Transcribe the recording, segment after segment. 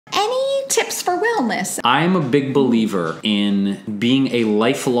Any tips for wellness? I'm a big believer in being a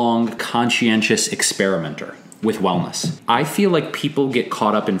lifelong conscientious experimenter with wellness. I feel like people get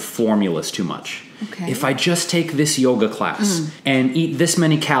caught up in formulas too much. Okay. If I just take this yoga class and eat this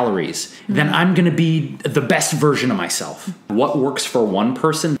many calories, then I'm going to be the best version of myself. What works for one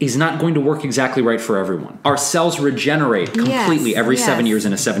person is not going to work exactly right for everyone. Our cells regenerate completely every 7 years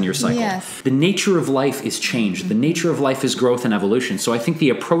in a 7-year cycle. Yes. The nature of life is change. The nature of life is growth and evolution. So I think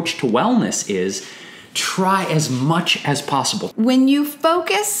the approach to wellness is try as much as possible. When you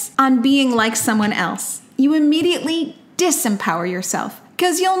focus on being like someone else, you immediately disempower yourself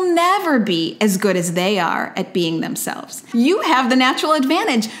because you'll never be as good as they are at being themselves. You have the natural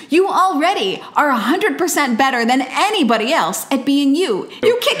advantage. You already are 100% better than anybody else at being you.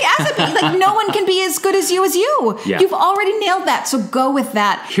 You kick ass at me. Like, no one can be as good as you. Yeah. You've already nailed that, so go with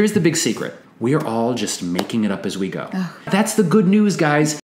that. Here's the big secret. We are all just making it up as we go. That's the good news, guys.